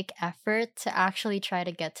does take effort to actually try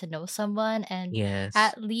to get to know someone and Yes.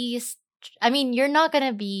 at least I mean, you're not going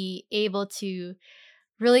to be able to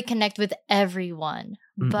really connect with everyone,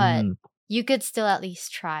 but Mm-mm. you could still at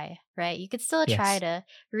least try, right? You could still try Yes. to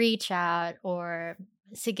reach out or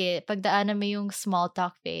sige, pagdaanan mo yung small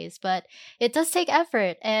talk phase, but it does take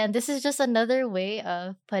effort. And this is just another way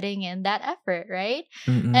of putting in that effort, right?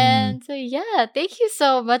 Mm-mm. And so, yeah, thank you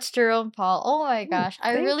so much, Jerome Paul. Oh my Oh, gosh.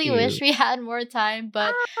 I thank really wish you. we had more time,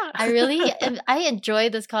 but I Ah! really, I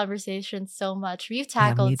enjoyed this conversation so much. We've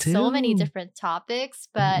Yeah, me tackled so many too. different topics,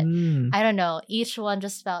 but Mm-mm. I don't know. Each one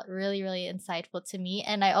just felt really, really insightful to me.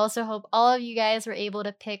 And I also hope all of you guys were able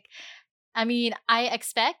to pick. I mean, I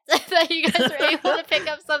expect that you guys were able to pick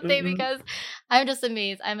up something Mm-mm. because I'm just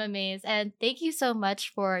amazed. I'm amazed. And thank you so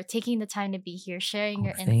much for taking the time to be here, sharing Oh,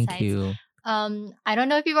 your thank insights. you. I don't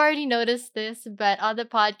know if you've already noticed this, but on the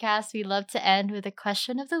podcast, we love to end with a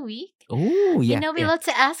question of the week. Oh, You yeah, know, we yeah. love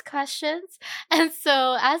to ask questions. And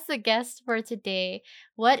so, as the guest for today,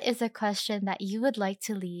 what is a question that you would like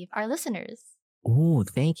to leave our listeners? Oh,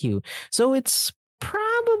 thank you. So it's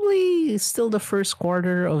probably still the first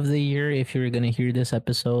quarter of the year if you're going to hear this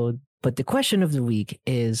episode. But the question of the week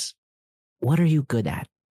is, what are you good at?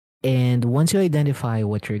 And once you identify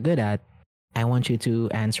what you're good at, I want you to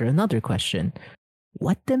answer another question.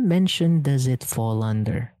 What dimension does it fall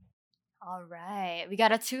under? All right. We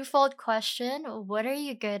got a twofold question. What are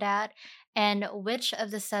you good at? And which of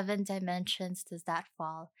the 7 dimensions does that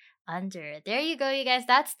fall under? There you go, you guys.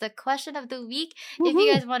 That's the question of the week. If you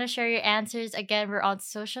Woohoo! guys want to share your answers, again, we're on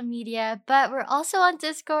social media, but we're also on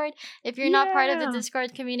Discord. If you're not part of the Yeah.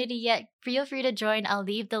 Discord community yet, feel free to join. I'll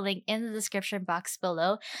leave the link in the description box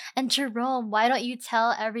below. And Jerome, why don't you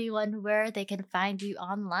tell everyone where they can find you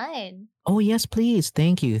online? Oh, yes, please.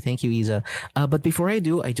 Thank you. Thank you, Isa. But before I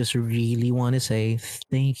do, I just really want to say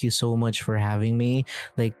thank you so much for having me.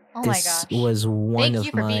 Like, Oh my this gosh. was one Thank you of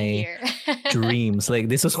for being my here. dreams. Like,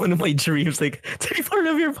 this was one of my dreams, like, to be part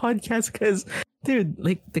of your podcast. Because, dude,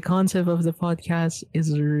 like, the concept of the podcast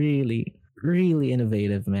is really, really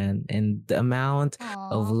innovative, man. And the amount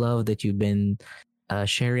of Aw. love that you've been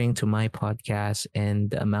sharing to my podcast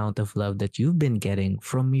and the amount of love that you've been getting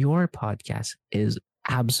from your podcast is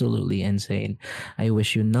absolutely insane. I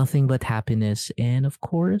wish you nothing but happiness and, of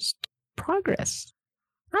course, progress.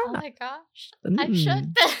 Oh Ah, my gosh. I'm shook.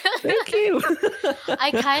 thank you.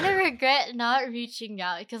 I kind of regret not reaching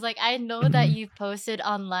out because, like, I know that Mhm. you've posted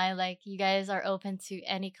online, like, you guys are open to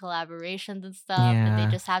any collaborations and stuff, and they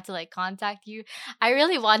Yeah, just have to, like, contact you. I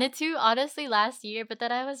really wanted to, honestly, last year, but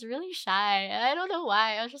then I was really shy. I don't know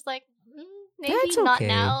why. I was just like, maybe that's not okay.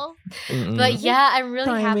 now. But yeah, I'm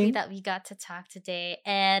really happy Timing. that we got to talk today.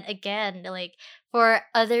 And again, like for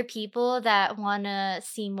other people that want to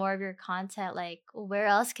see more of your content, like where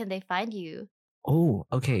else can they find you? Oh,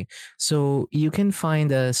 okay. So you can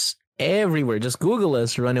find us everywhere. Just Google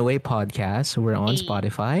us, Runaway Podcast. We're on Hey.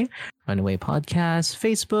 Spotify, Runaway Podcast,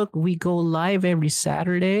 Facebook. We go live every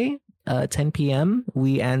Saturday, 10 p.m.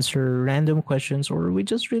 We answer random questions or we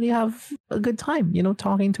just really have a good time,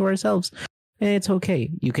 talking to ourselves. And it's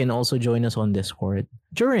okay. You can also join us on Discord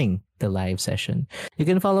during the live session. You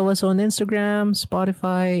can follow us on Instagram,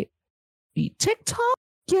 Spotify, TikTok.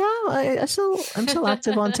 Yeah, I'm still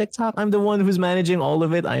active on TikTok. I'm the one who's managing all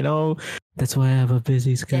of it. I know. That's why I have a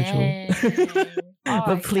busy schedule. Dang. Oh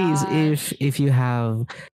But my please, if gosh. if you have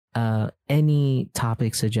any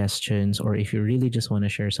topic suggestions or if you really just want to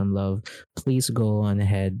share some love, please go on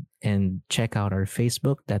ahead and check out our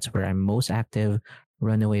Facebook. That's where I'm most active.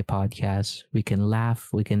 Runaway Podcast. We can laugh,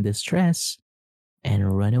 we can distress,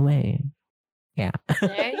 and run away. Yeah.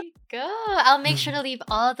 There you go. I'll make sure to leave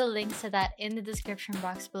all the links to that in the description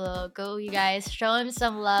box below. Go, you guys, show him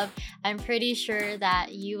some love. I'm pretty sure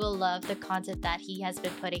that you will love the content that he has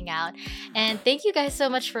been putting out. And thank you guys so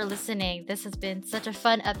much for listening. This has been such a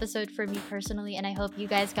fun episode for me personally, and I hope you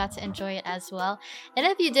guys got to enjoy it as well. And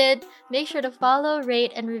if you did, make sure to follow,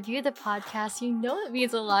 rate, and review the podcast. You know it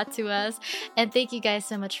means a lot to us. And thank you guys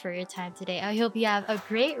so much for your time today. I hope you have a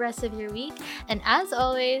great rest of your week. And as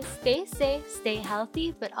always, stay safe, stay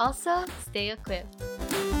healthy, but also stay equipped.